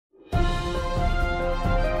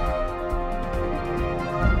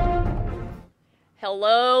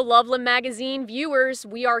Hello, Loveland Magazine viewers.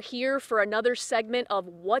 We are here for another segment of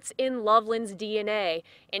What's in Loveland's DNA.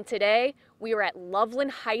 And today, we are at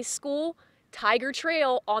Loveland High School, Tiger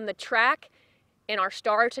Trail on the track. And our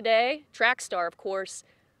star today, track star of course,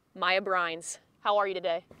 Miya Brines. How are you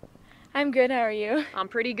today? I'm good, how are you? I'm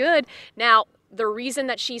pretty good. Now, the reason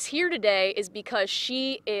that she's here today is because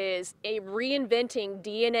she is reinventing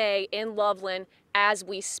DNA in Loveland as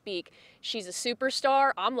we speak. She's a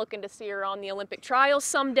superstar. I'm looking to see her on the Olympic trials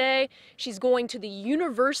someday. She's going to the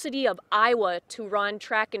University of Iowa to run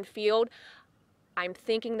track and field. I'm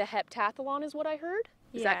thinking the heptathlon is what I heard.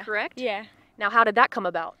 Is that correct? Yeah. Now, how did that come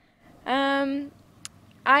about? I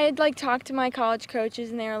had talked to my college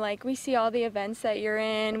coaches and they were like, we see all the events that you're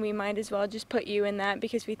in, we might as well just put you in that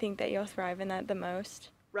because we think that you'll thrive in that the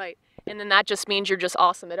most. Right. And then that just means you're just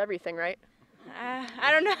awesome at everything, right?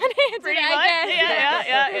 I don't know how to answer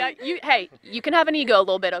that. Yeah. Hey, you can have an ego a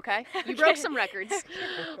little bit, okay? You broke some records.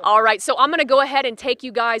 All right, so I'm going to go ahead and take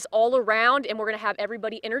you guys all around, and we're going to have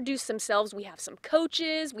everybody introduce themselves. We have some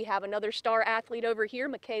coaches. We have another star athlete over here,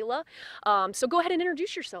 Michaela. So go ahead and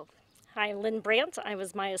introduce yourself. Hi, Lynn Brandt. I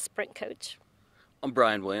was Maya's sprint coach. I'm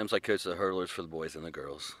Brian Williams. I coach the hurdlers for the boys and the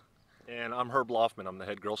girls. And I'm Herb Loffman. I'm the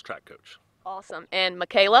head girls track coach. Awesome. And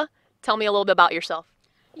Michaela, tell me a little bit about yourself.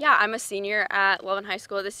 Yeah, I'm a senior at Loveland High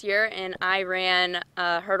School this year, and I ran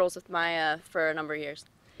hurdles with Maya for a number of years.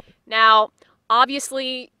 Now,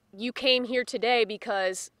 obviously, you came here today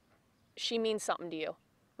because she means something to you,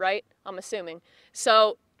 right? I'm assuming.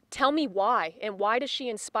 So tell me why, and why does she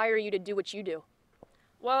inspire you to do what you do?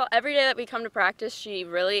 Well, every day that we come to practice, she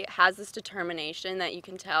really has this determination that you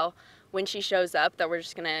can tell when she shows up that we're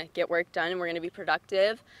just going to get work done and we're going to be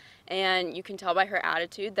productive. And you can tell by her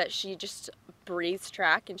attitude that she just breathes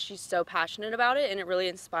track and she's so passionate about it, and it really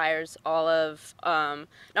inspires all of, not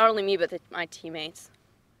only me, but my teammates.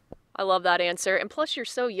 I love that answer. And plus you're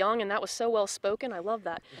so young and that was so well spoken. I love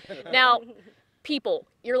that. Now, people,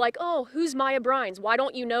 you're like, oh, who's Miya Brines? Why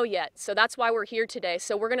don't you know yet? So that's why we're here today.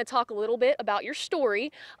 So we're going to talk a little bit about your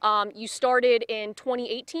story. You started in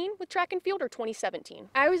 2018 with track and field, or 2017?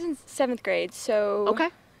 I was in 7th grade, so okay.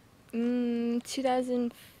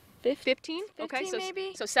 2015? Okay, so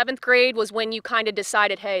maybe? So 7th grade was when you kind of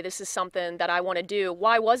decided, hey, this is something that I want to do.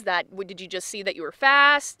 Why was that? Did you just see that you were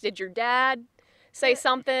fast? Did your dad say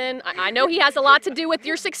something? I know he has a lot to do with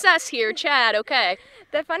your success here, Chad, okay.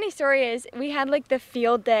 The funny story is we had the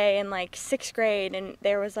field day in 6th grade, and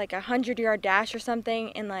there was a 100-yard dash or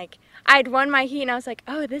something, and I'd won my heat and I was like,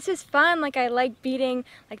 oh, this is fun. I like beating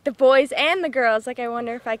the boys and the girls. I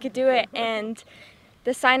wonder if I could do it. And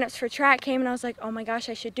the sign-ups for track came and I was like, oh my gosh,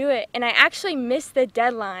 I should do it. And I actually missed the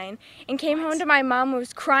deadline and came home to my mom who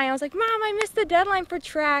was crying. I was like, Mom, I missed the deadline for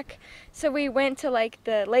track. So we went to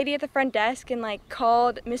the lady at the front desk and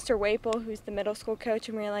called Mr. Waple, who's the middle school coach,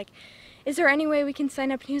 and we were like, is there any way we can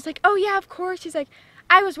sign up? And he was like, oh yeah, of course. He's like,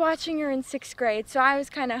 I was watching her in 6th grade, so I was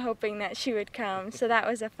kind of hoping that she would come. So that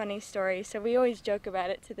was a funny story. So we always joke about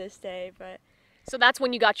it to this day. But so that's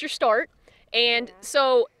when you got your start. And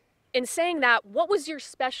so in saying that, what was your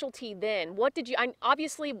specialty then? What did you,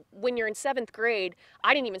 obviously when you're in 7th grade,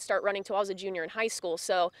 I didn't even start running till I was a junior in high school,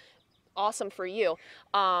 so awesome for you.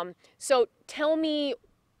 So tell me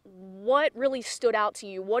what really stood out to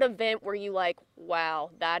you? What event were you like,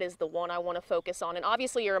 wow, that is the one I want to focus on? And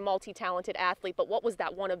obviously you're a multi-talented athlete, but what was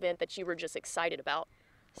that one event that you were just excited about?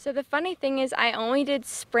 So the funny thing is I only did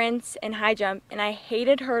sprints and high jump, and I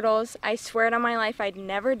hated hurdles. I swear it on my life I'd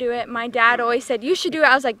never do it. My dad always said, you should do it.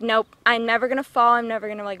 I was like, nope, I'm never going to fall. I'm never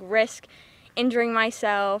going to risk injuring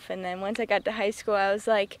myself. And then once I got to high school, I was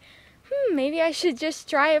like, maybe I should just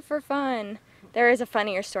try it for fun. There is a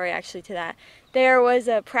funnier story actually to that. There was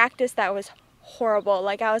a practice that was horrible.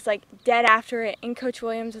 I was dead after it, and Coach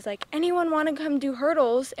Williams was like, anyone want to come do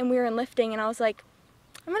hurdles? And we were in lifting, and I was like,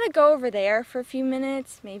 I'm going to go over there for a few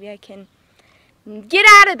minutes. Maybe I can get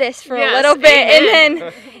out of this for a little bit. Amen. And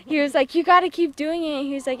then he was like, you got to keep doing it.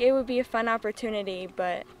 He was like, it would be a fun opportunity,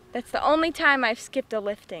 but that's the only time I've skipped a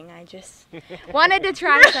lifting. I just wanted to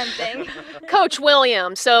try something. Coach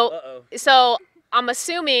Williams, so I'm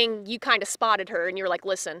assuming you kind of spotted her and you were like,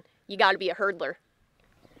 listen, you got to be a hurdler.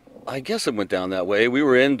 I guess it went down that way. We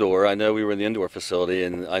were indoor. I know we were in the indoor facility,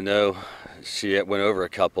 and I know she went over a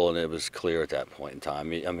couple, and it was clear at that point in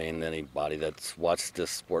time. I mean, anybody that's watched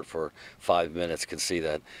this sport for 5 minutes can see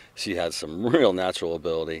that she had some real natural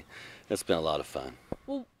ability. It's been a lot of fun.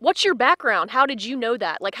 Well, what's your background? How did you know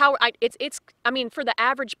that? I mean, for the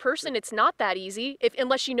average person, it's not that easy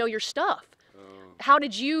unless you know your stuff. How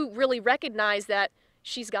did you really recognize that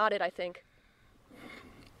she's got it, I think?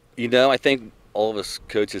 You know, I think all of us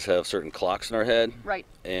coaches have certain clocks in our head. Right.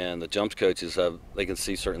 And the jumps coaches they can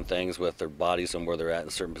see certain things with their bodies and where they're at in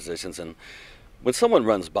certain positions. And when someone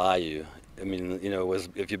runs by you, I mean, you know,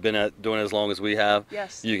 if you've been doing it as long as we have,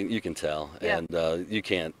 Yes. you can tell. Yeah. And you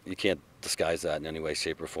can't disguise that in any way,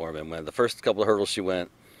 shape, or form. And when the first couple of hurdles she went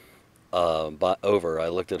over, I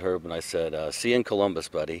looked at her and I said, "See you in Columbus,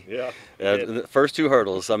 buddy." Yeah. The first 2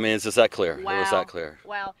 hurdles, I mean, it's just that clear. Wow. It was that clear.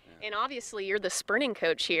 Wow. And obviously, you're the sprinting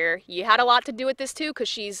coach here. You had a lot to do with this, too, because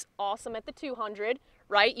she's awesome at the 200,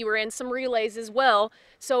 right? You were in some relays as well.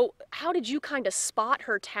 So how did you kind of spot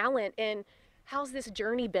her talent, and how's this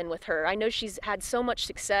journey been with her? I know she's had so much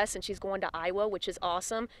success, and she's going to Iowa, which is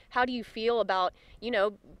awesome. How do you feel about, you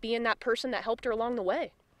know, being that person that helped her along the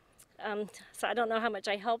way? So I don't know how much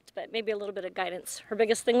I helped, but maybe a little bit of guidance. Her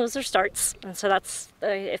biggest thing was her starts, and so that's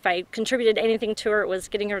if I contributed anything to her, it was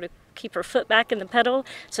getting her to keep her foot back in the pedal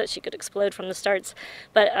so that she could explode from the starts.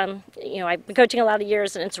 But you know, I've been coaching a lot of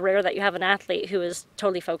years, and it's rare that you have an athlete who is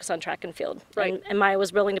totally focused on track and field. Right. And Miya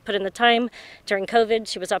was willing to put in the time. During COVID,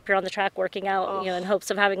 she was up here on the track working out, you know, in hopes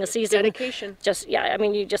of having a season. Dedication. Just I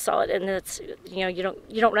mean, you just saw it, and it's you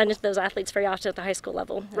don't run into those athletes very often at the high school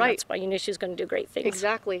level. And Right. That's why you knew she was going to do great things.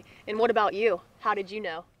 Exactly. And what about you? How did you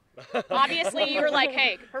know? Obviously, you were like,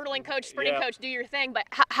 hey, hurdling coach, sprinting coach, do your thing. But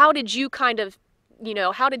how did you kind of, you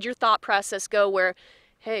know, how did your thought process go where,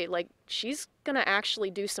 hey, like, she's going to actually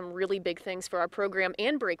do some really big things for our program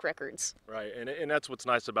and break records? Right, and that's what's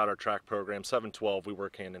nice about our track program. 7-12, we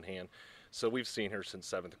work hand in hand. So we've seen her since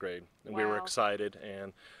 7th grade, and we were Wow. excited.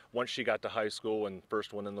 And once she got to high school, and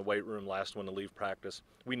first one in the weight room, last one to leave practice,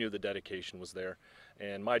 we knew the dedication was there.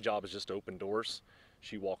 And my job is just to open doors.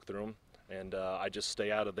 She walked through them, and I just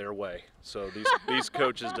stay out of their way. So these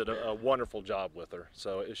coaches did a wonderful job with her.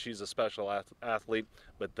 So she's a special athlete,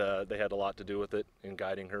 but they had a lot to do with it in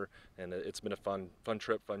guiding her, and it's been a fun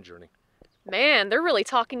trip, fun journey. Man, they're really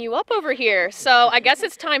talking you up over here. So I guess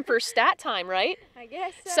it's time for stat time, right? I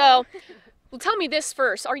guess so. So, well, tell me this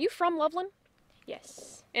first. Are you from Loveland?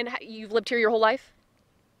 Yes. And you've lived here your whole life?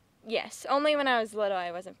 Yes. Only when I was little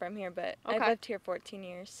I wasn't from here, but I've Okay. lived here 14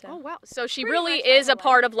 years. So. Oh, wow. So she Pretty really much my is a whole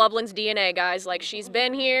part of Loveland's DNA, guys. Like, she's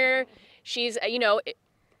been here. She's, you know,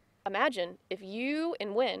 imagine if you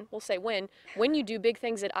and when you do big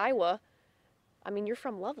things at Iowa, I mean, you're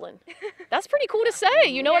from Loveland. That's pretty cool to say.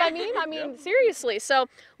 You know what I mean? I mean, seriously. So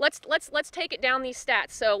let's take it down these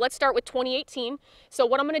stats. So let's start with 2018. So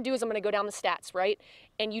what I'm going to do is I'm going to go down the stats, right?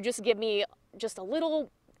 And you just give me just a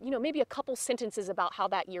little, you know, maybe a couple sentences about how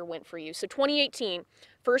that year went for you. So 2018,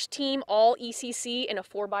 first team all ECC in a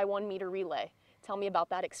 4x1 meter relay. Tell me about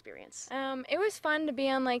that experience. It was fun to be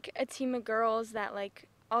on like a team of girls that like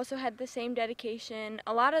also had the same dedication.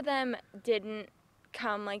 A lot of them didn't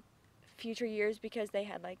come like future years because they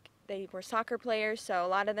were soccer players, so a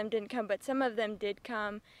lot of them didn't come, but some of them did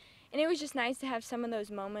come. And it was just nice to have some of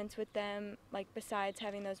those moments with them, like besides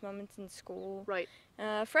having those moments in school. Right.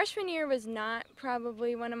 Freshman year was not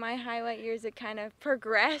probably one of my highlight years. It kind of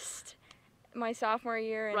progressed my sophomore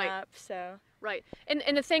year and up, so. Right.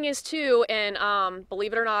 And the thing is, too, and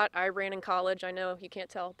believe it or not, I ran in college. I know you can't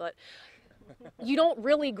tell, but you don't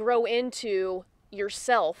really grow into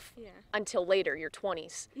yourself until later, your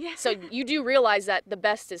 20s. Yeah. So you do realize that the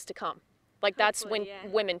best is to come. Like, that's when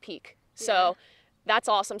women peak. So that's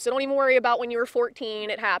awesome. So don't even worry about when you were 14.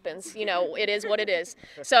 It happens. You know, it is what it is.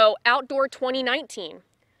 So outdoor 2019.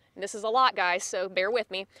 And this is a lot, guys, so bear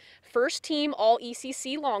with me. First team all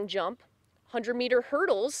ECC long jump, 100-meter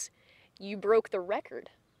hurdles. You broke the record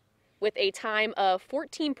with a time of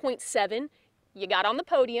 14.7. You got on the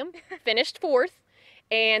podium, finished 4th.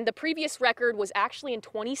 And the previous record was actually in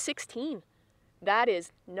 2016. That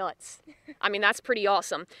is nuts. I mean, that's pretty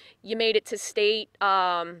awesome. You made it to state.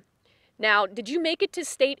 Now, did you make it to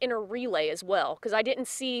state in a relay as well? Because I didn't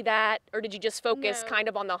see that, or did you just focus kind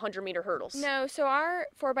of on the 100-meter hurdles? No, so our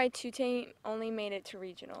 4x2 team only made it to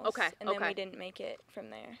regionals. Okay, And then we didn't make it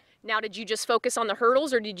from there. Now, did you just focus on the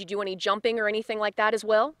hurdles, or did you do any jumping or anything like that as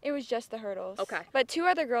well? It was just the hurdles. Okay. But 2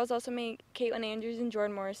 other girls also made, Caitlin Andrews and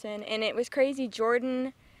Jordan Morrison, and it was crazy.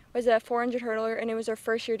 Jordan was a 400 hurdler, and it was her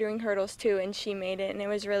first year doing hurdles too, and she made it, and it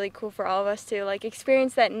was really cool for all of us to like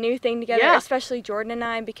experience that new thing together, especially Jordan and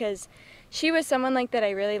I, because she was someone like that I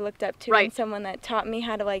really looked up to, and someone that taught me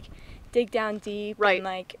how to like dig down deep and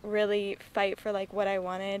like really fight for like what I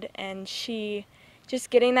wanted, and she just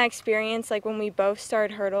getting that experience, like when we both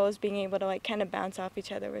started hurdles, being able to like kind of bounce off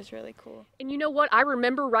each other was really cool. And you know what? I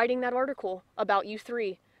remember writing that article about you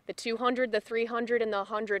three, the 200, the 300, and the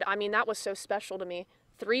 100. I mean, that was so special to me.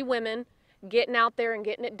 3 women getting out there and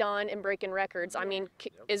getting it done and breaking records. I mean,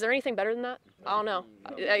 is there anything better than that? I don't know.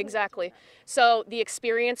 Exactly. So the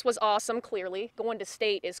experience was awesome, clearly. Going to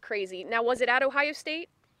state is crazy. Now, was it at Ohio State?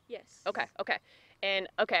 Yes. Okay, okay. And,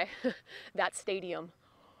 okay, that stadium,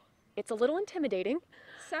 it's a little intimidating.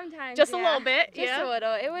 Sometimes. Just a yeah. little bit, Just yeah. a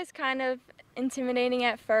little. It was kind of intimidating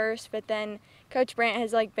at first, but then Coach Brandt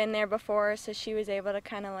has like been there before, so she was able to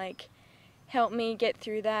kind of like help me get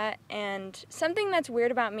through that. And something that's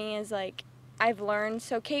weird about me is like I've learned.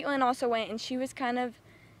 So Caitlin also went, and she was kind of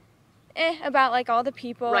about like all the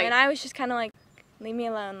people, Right. and I was just kind of like, leave me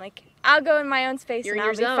alone. Like I'll go in my own space You're and in I'll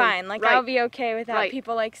your be zone. fine. Like Right. I'll be okay without Right.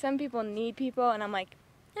 people. Like some people need people, and I'm like,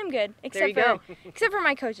 I'm good. There you Except for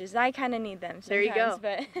my coaches, I kind of need them sometimes. There you go.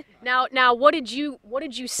 But Now, what did you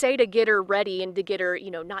say to get her ready and to get her,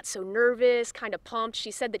 not so nervous, kind of pumped? She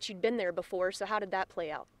said that you'd been there before, so how did that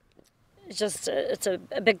play out? It's just it's a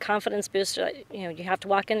big confidence booster. You have to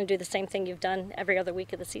walk in and do the same thing you've done every other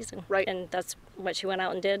week of the season. Right. And that's what she went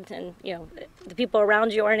out and did. And the people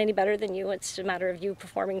around you aren't any better than you. It's a matter of you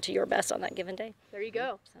performing to your best on that given day. There you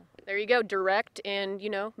go. There you go. Direct and,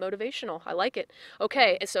 motivational. I like it.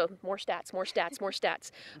 Okay, so more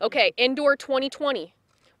stats. Okay, indoor 2020.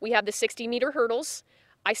 We have the 60-meter hurdles.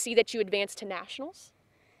 I see that you advanced to nationals.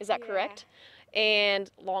 Is that correct? And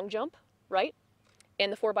long jump, right?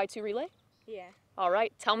 And the 4x2 relay? yeah. All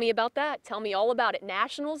right, tell me about that. Tell me all about it.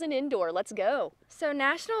 Nationals and indoor. Let's go. So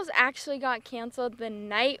nationals actually got canceled the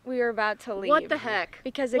night we were about to leave. What the heck?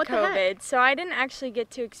 Because of What the heck? COVID. So I didn't actually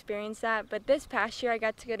get to experience that. But this past year I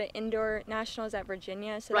got to go to indoor nationals at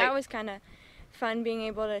Virginia. So Right. that was kind of fun being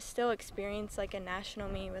able to still experience like a national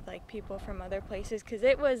meet with like people from other places. Because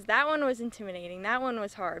that one was intimidating. That one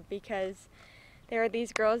was hard because there were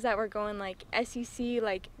these girls that were going like SEC,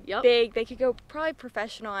 like Yep. big. They could go probably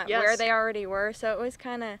professional at Yes. where they already were. So it was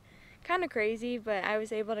kind of crazy, but I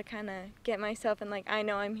was able to kind of get myself and like I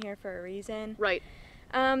know I'm here for a reason. Right.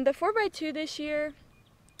 The 4x2 this year,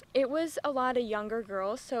 it was a lot of younger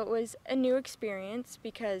girls, so it was a new experience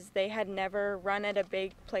because they had never run at a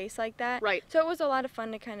big place like that. Right. So it was a lot of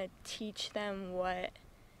fun to kind of teach them what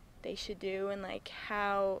they should do and like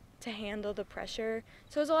how to handle the pressure.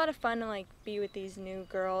 So it was a lot of fun to like be with these new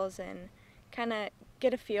girls and kind of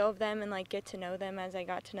get a feel of them and like get to know them as I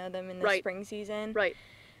got to know them in the Right. spring season. Right.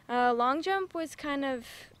 Long jump was kind of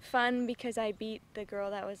fun because I beat the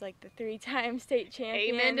girl that was like the 3-time state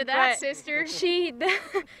champion. Amen to that, but sister. she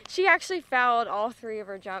actually fouled all 3 of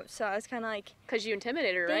her jumps, so I was kind of like, Because you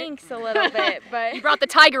intimidated her, right? thanks a little bit, but You brought the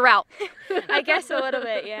tiger out. I guess a little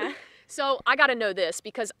bit, yeah. So I got to know this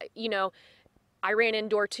because, I ran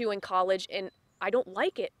indoor too in college, and I don't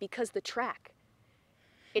like it because the track.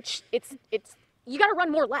 It's you got to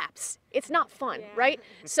run more laps. It's not fun, Yeah. right?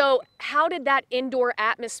 So how did that indoor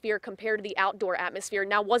atmosphere compare to the outdoor atmosphere?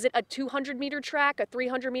 Now, was it a 200-meter track, a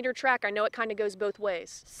 300-meter track? I know it kind of goes both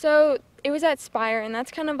ways. So it was at Spire, and that's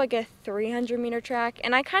kind of like a 300-meter track,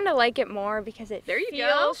 and I kind of like it more because it There you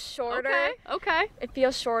feels go. shorter. Okay. It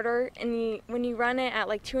feels shorter, and when you run it at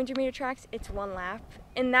like 200-meter tracks, it's 1 lap,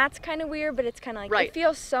 and that's kind of weird, but it's kind of like Right. it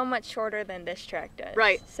feels so much shorter than this track does.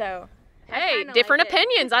 Right. So. I Hey, kinda different like it.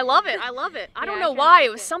 opinions. I love it. I don't Yeah, I know kinda why. like It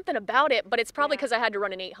was it. something about it, but it's probably Yeah. because I had to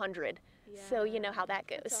run an 800. So Yeah. you know how that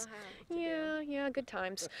That's goes. all I have to do. Yeah, good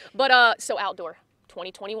times. But so outdoor,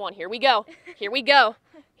 2021. Here we go. Here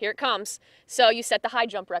it comes. So you set the high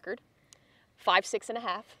jump record,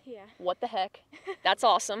 5'6.5". Yeah. What the heck? That's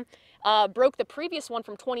awesome. Broke the previous one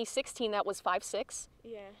from 2016. That was 5'6".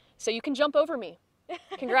 Yeah. So you can jump over me.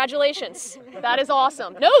 Congratulations. That is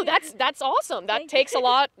awesome. No, that's awesome. That takes a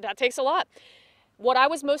lot. That takes a lot. What I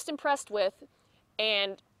was most impressed with,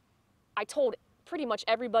 and I told pretty much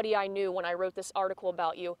everybody I knew when I wrote this article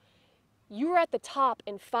about you, you were at the top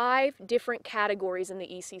in 5 different categories in the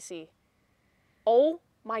ECC. Oh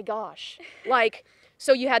my gosh.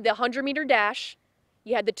 So you had the 100-meter dash,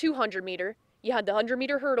 you had the 200-meter, you had the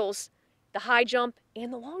 100-meter hurdles, the high jump,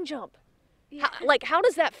 and the long jump. Yeah. How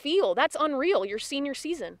does that feel? That's unreal, your senior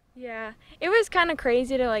season. Yeah. It was kind of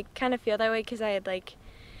crazy to like kind of feel that way because I had like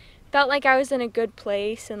felt like I was in a good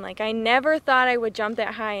place and like I never thought I would jump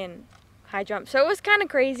that high in high jump. So it was kind of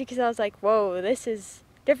crazy because I was like, whoa, this is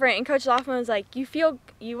different. And Coach Loveland was like, you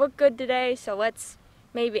look good today, so let's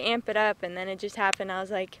maybe amp it up. And then it just happened. I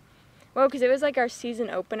was like, whoa, because it was like our season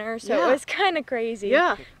opener, so Yeah. it was kind of crazy.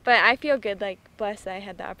 Yeah. But I feel good, like blessed that I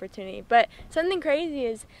had the opportunity. But something crazy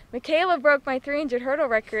is Michaela broke my 300 hurdle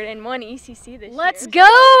record and won ECC this Let's year.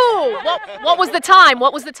 go! What was the time?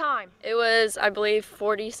 What was the time? It was, I believe,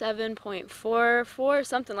 47.44,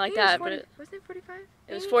 something like that. But Wasn't it 45?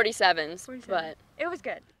 it was 47s, 47. but It was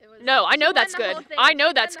good. No, I know won that's the good. whole thing. I know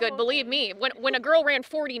She that's won the good. whole Believe thing. me, when a girl ran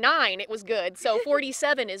 49, it was good. So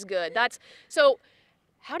 47 is good. So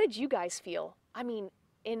How did you guys feel? I mean,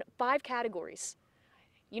 in 5 categories.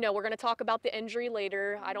 You know, we're going to talk about the injury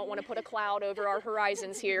later. I don't want to put a cloud over our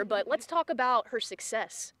horizons here, but let's talk about her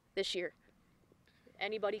success this year.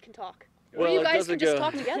 Anybody can talk. Or you guys can just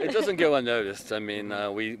talk together. It doesn't go unnoticed. I mean,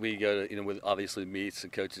 we go to, you know, with obviously meets,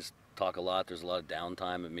 and coaches talk a lot. There's a lot of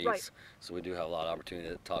downtime at meets, Right. so we do have a lot of opportunity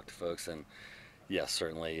to talk to folks. And yes,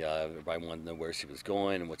 certainly everybody wanted to know where she was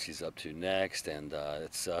going and what she's up to next, and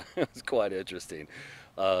it's it's quite interesting.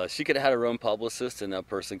 She could have had her own publicist, and that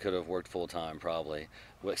person could have worked full time probably,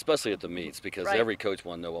 well, especially at the meets, because Right. every coach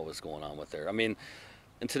wanted to know what was going on with her. I mean,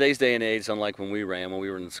 in today's day and age, unlike when we ran, when we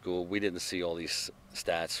were in school, we didn't see all these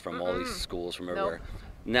stats from all these schools from everywhere.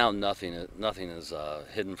 Now nothing is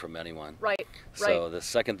hidden from anyone. Right, So right. the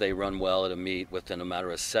second they run well at a meet, within a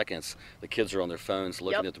matter of seconds, the kids are on their phones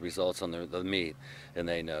looking Yep. at the results on the meet, and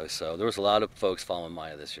they know. So there was a lot of folks following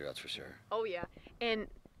Miya this year, that's for sure. Oh, yeah. And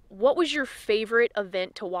what was your favorite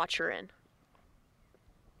event to watch her in?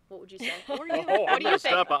 What would you say? What do you, Oh, what I'm do gonna you think?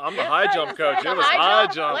 step up. I'm the high jump coach. It was High high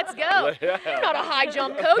jump? jump. Let's go. Yeah. You're not a high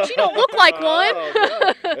jump coach. You don't look like one.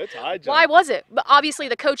 Oh, no, it's high jump. Why was it? But obviously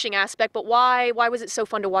the coaching aspect, but why was it so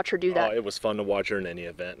fun to watch her do that? Oh, it was fun to watch her in any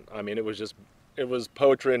event. I mean, it was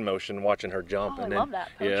poetry in motion watching her jump. Oh, I and then, love that,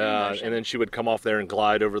 poetry in yeah, motion. and then she would come off there and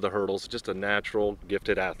glide over the hurdles. Just a natural,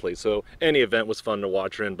 gifted athlete. So any event was fun to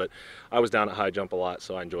watch her in, but I was down at high jump a lot,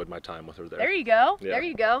 so I enjoyed my time with her there. There you go. Yeah. There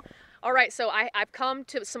you go. All right, so I've come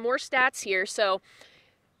to some more stats here. So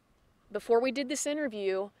before we did this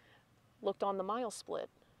interview, looked on the mile split.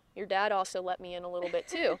 Your dad also let me in a little bit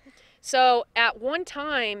too. So at one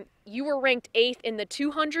time, you were ranked 8th in the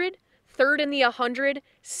 200, 3rd in the 100,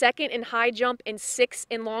 2nd in high jump, and 6th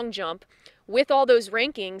in long jump. With all those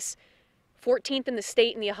rankings, 14th in the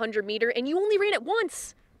state in the 100 meter, and you only ran it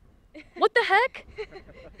once. What the heck?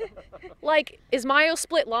 Like, is Myo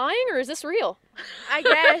Split lying, or is this real? I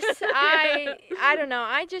guess I don't know.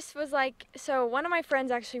 I just was like, so one of my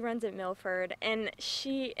friends actually runs at Milford, and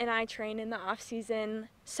she and I train in the off season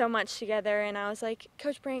so much together, and I was like,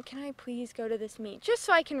 Coach Brandt, can I please go to this meet just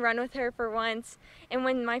so I can run with her for once? And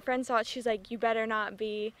when my friend saw it, she was like, you better not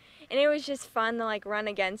be. And it was just fun to like run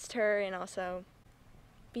against her and also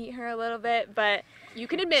beat her a little bit, but You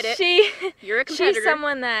can admit it. You're a competitor. she's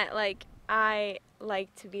someone that like I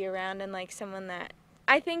like to be around, and like someone that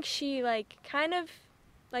I think she like kind of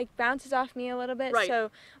like bounces off me a little bit. Right.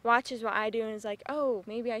 So watches what I do and is like, oh,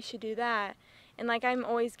 maybe I should do that. And like I'm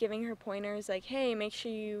always giving her pointers like, hey, make sure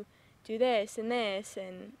you do this and this,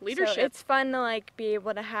 and Leadership. So it's fun to like be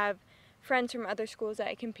able to have friends from other schools that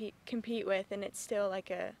I compete with, and it's still like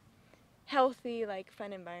a healthy, like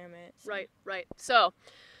fun environment. So. Right, right. So,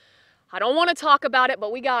 I don't want to talk about it,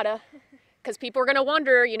 but we gotta, because people are gonna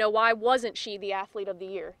wonder, you know, why wasn't she the athlete of the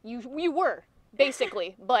year? You were,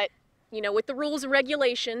 basically, but you know, with the rules and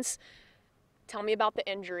regulations. Tell me about the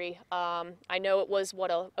injury. I know it was what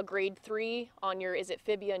a grade 3 on your, is it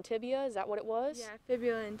fibia and tibia? Is that what it was? Yeah,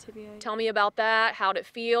 fibula and tibia. Tell me about that. How'd it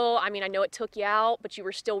feel? I mean, I know it took you out, but you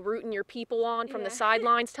were still rooting your people on from the Yeah.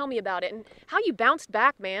 sidelines. Tell me about it and how you bounced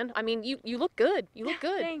back, man. I mean, you look good. You look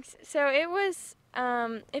good. Thanks. So it was,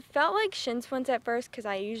 it felt like shin splints at first because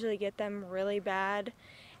I usually get them really bad.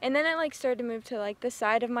 And then it like started to move to like the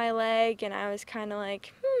side of my leg, and I was kind of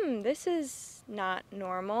like, this is not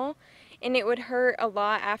normal. And it would hurt a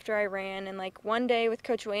lot after I ran. And like one day with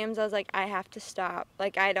Coach Williams, I was like, I have to stop.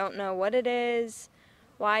 Like, I don't know what it is,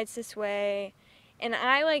 why it's this way. And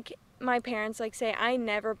I like, my parents like say I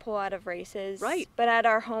never pull out of races. Right. But at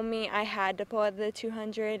our home meet, I had to pull out of the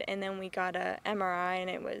 200, and then we got a MRI, and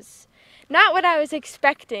it was not what I was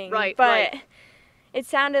expecting. Right, But right. it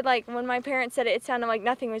sounded like, when my parents said it, it sounded like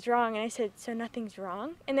nothing was wrong. And I said, so nothing's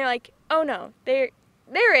wrong? And they're like, oh no, there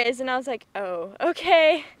is. And I was like, oh,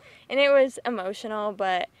 okay. And it was emotional,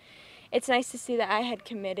 but it's nice to see that I had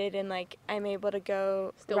committed, and like I'm able to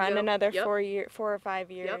go Still run go. another Yep. 4 or 5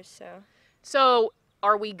 years. So So,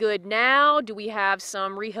 are we good now? Do we have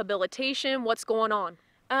some rehabilitation? What's going on?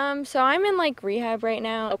 so I'm in like rehab right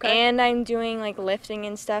now, Okay. and I'm doing like lifting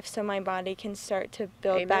and stuff so my body can start to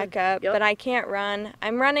build Amen. back up. Yep. But I can't run.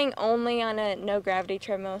 I'm running only on a no gravity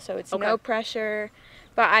treadmill, so it's Okay. no pressure.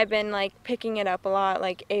 But I've been like picking it up a lot,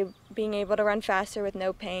 like being able to run faster with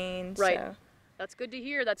no pain. Right. So. That's good to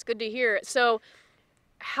hear. That's good to hear. So,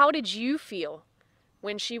 how did you feel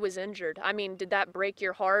when she was injured? I mean, did that break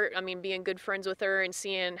your heart? I mean, being good friends with her and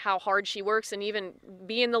seeing how hard she works, and even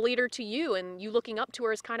being the leader to you and you looking up to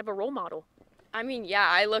her as kind of a role model. I mean, yeah,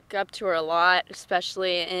 I look up to her a lot,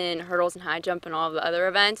 especially in hurdles and high jump and all of the other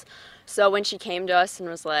events. So when she came to us and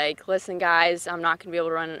was like, listen guys, I'm not going to be able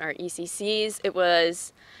to run our ECCs, it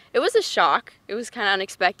was a shock. It was kind of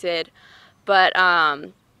unexpected. But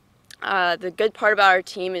the good part about our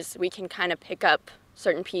team is we can kind of pick up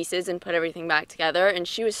certain pieces and put everything back together. And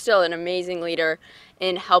she was still an amazing leader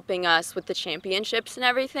in helping us with the championships and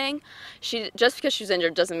everything. Just because she was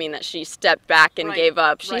injured doesn't mean that she stepped back and gave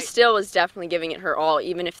up. She still was definitely giving it her all,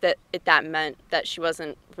 even if that meant that she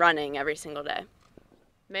wasn't running every single day.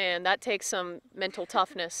 Man, that takes some mental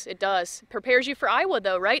toughness. It does. Prepares you for Iowa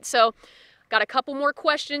though, right? So got a couple more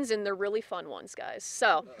questions, and they're really fun ones, guys.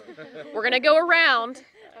 So we're going to go around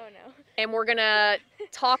and we're going to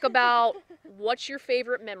talk about what's your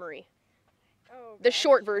favorite memory. The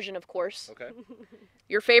short version, of course. Okay.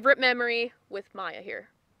 Your favorite memory with Miya here.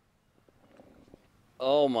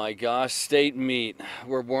 Oh my gosh, state meet.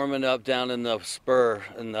 We're warming up down in the spur,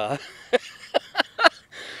 and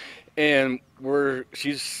and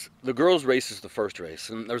the girls' race is the first race,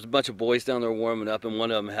 and there's a bunch of boys down there warming up, and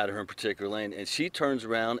one of them had her in particular lane, and she turns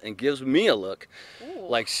around and gives me a look. Ooh.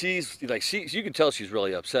 like you can tell she's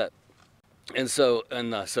really upset. And so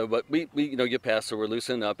but we get past, so we're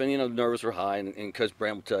loosening up, and nerves were high, and Coach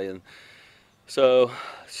Brand will tell you. And so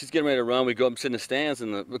she's getting ready to run. We go up and sit in the stands,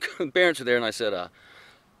 and the parents are there, and I said,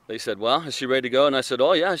 they said, well, is she ready to go? And I said,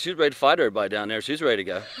 oh yeah, she's ready to fight everybody down there. She's ready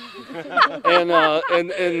to go.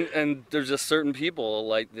 and there's just certain people,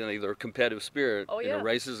 like, their competitive spirit in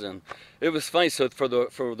races, and it was funny. So for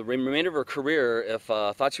the remainder of her career, if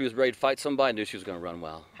thought she was ready to fight somebody, I knew she was going to run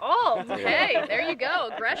well. Oh, hey, there you go,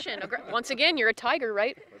 aggression. Once again, you're a tiger,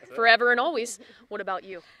 right? Forever and always. What about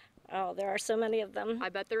you? Oh, there are so many of them. I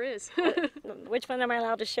bet there is. Which one am I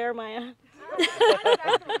allowed to share, Miya?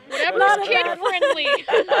 Whatever's kid friendly.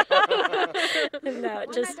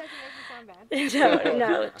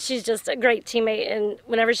 No, she's just a great teammate, and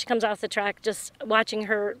whenever she comes off the track, just watching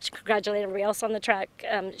her congratulate everybody else on the track,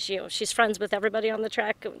 she's friends with everybody on the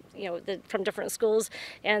track, from different schools,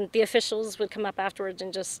 and the officials would come up afterwards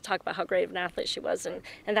and just talk about how great of an athlete she was, and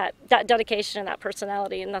that dedication and that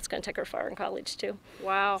personality, and that's going to take her far in college too.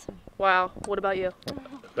 Wow. So. Wow. What about you?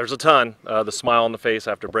 There's a ton. The smile on the face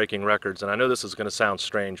after breaking records, and I know this is going to sound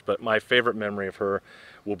strange, but my favorite memory of her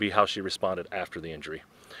will be how she responded after the injury.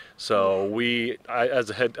 So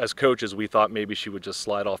as coaches, we thought maybe she would just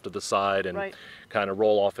slide off to the side and kind of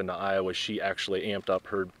roll off into Iowa. She actually amped up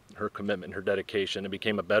her commitment, her dedication, and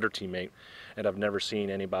became a better teammate. And I've never seen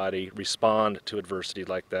anybody respond to adversity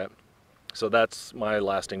like that. So that's my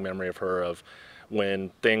lasting memory of her, of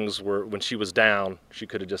when she was down, she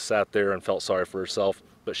could have just sat there and felt sorry for herself,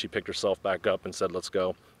 but she picked herself back up and said, let's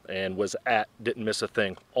go, and didn't miss a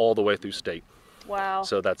thing all the way through state. Wow.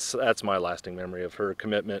 So that's my lasting memory of her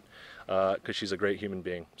commitment, because she's a great human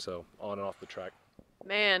being, so on and off the track.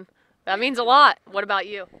 Man, that means a lot. What about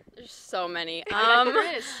you? There's so many.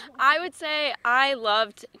 I would say I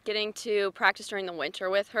loved getting to practice during the winter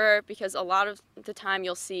with her, because a lot of the time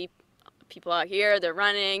you'll see people out here, they're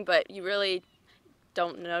running, but you really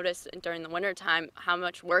don't notice during the winter time how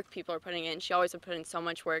much work people are putting in. She always would put in so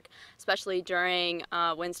much work, especially during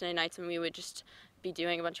Wednesday nights when we would just be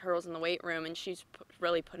doing a bunch of hurdles in the weight room, and she's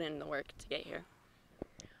really put in the work to get here.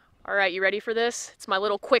 All right, you ready for this? It's my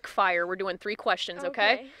little quick fire. We're doing 3 questions,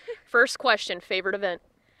 okay? First question, favorite event?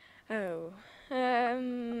 Oh,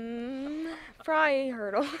 probably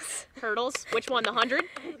hurdles. Hurdles? Which one, the 100?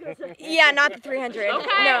 Yeah, not the 300.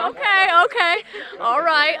 Okay, no. Okay. All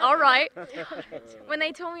right. When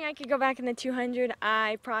they told me I could go back in the 200,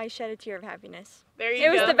 I probably shed a tear of happiness. There you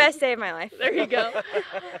go. It was the best day of my life. There you go.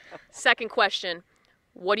 Second question,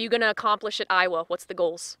 what are you going to accomplish at Iowa? What's the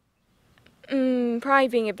goals? Probably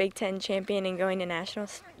being a Big Ten champion and going to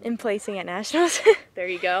nationals and placing at nationals. There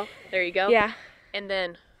you go. Yeah. And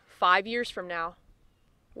then 5 years from now,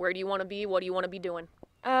 where do you want to be? What do you want to be doing?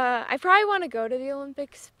 I probably want to go to the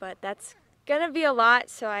Olympics, but that's going to be a lot,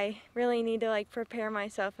 so I really need to prepare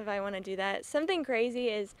myself if I want to do that. Something crazy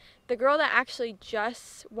is the girl that actually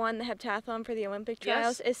just won the heptathlon for the Olympic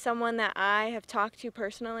trials is someone that I have talked to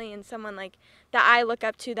personally, and someone that I look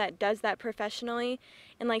up to that does that professionally,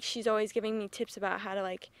 and she's always giving me tips about how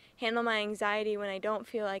to handle my anxiety when I don't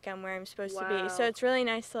feel like I'm where I'm supposed to be. So it's really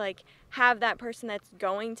nice to have that person that's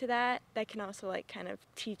going to that can also kind of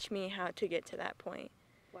teach me how to get to that point.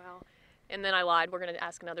 Wow. And then I lied. We're going to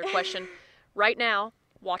ask another question. Right now,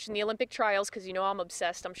 watching the Olympic trials, because I'm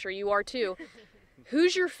obsessed, I'm sure you are too.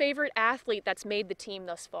 Who's your favorite athlete that's made the team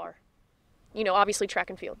thus far? Obviously track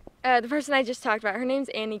and field. The person I just talked about, her name's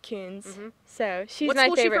Annie Coons. So she's my favorite.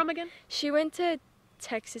 What school is she from again? She went to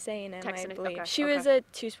Texas A&M, I believe. Okay, she was a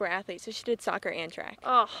 2-sport athlete, so she did soccer and track.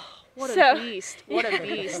 Oh, what a beast. What a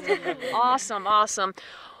beast. Awesome.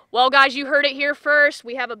 Well, guys, you heard it here first.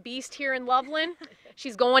 We have a beast here in Loveland.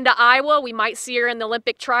 She's going to Iowa. We might see her in the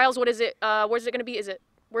Olympic trials. What is it? Where's it going to be? Is it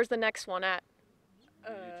Where's the next one at?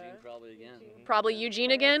 Eugene probably again. Probably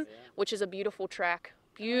Eugene again, which is a beautiful track.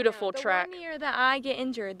 Beautiful track. The 1 year that I get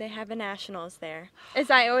injured, they have a nationals there.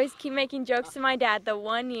 As I always keep making jokes to my dad, the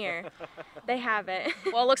 1 year they have it.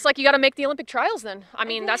 Well, it looks like you got to make the Olympic trials then. I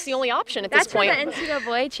mean, that's the only option at this point. That's where the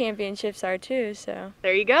NCAA championships are too, so.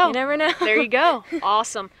 There you go. You never know. There you go.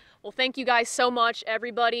 Awesome. Well, thank you guys so much,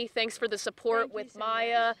 everybody. Thanks for the support with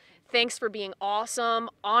Maya. Thanks for being awesome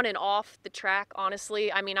on and off the track, honestly.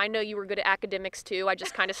 I mean, I know you were good at academics too. I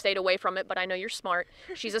just kind of stayed away from it, but I know you're smart.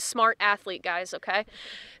 She's a smart athlete, guys, okay?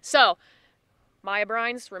 So, Miya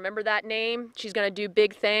Brines, remember that name. She's going to do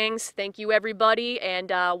big things. Thank you, everybody, and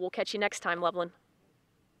we'll catch you next time, Loveland.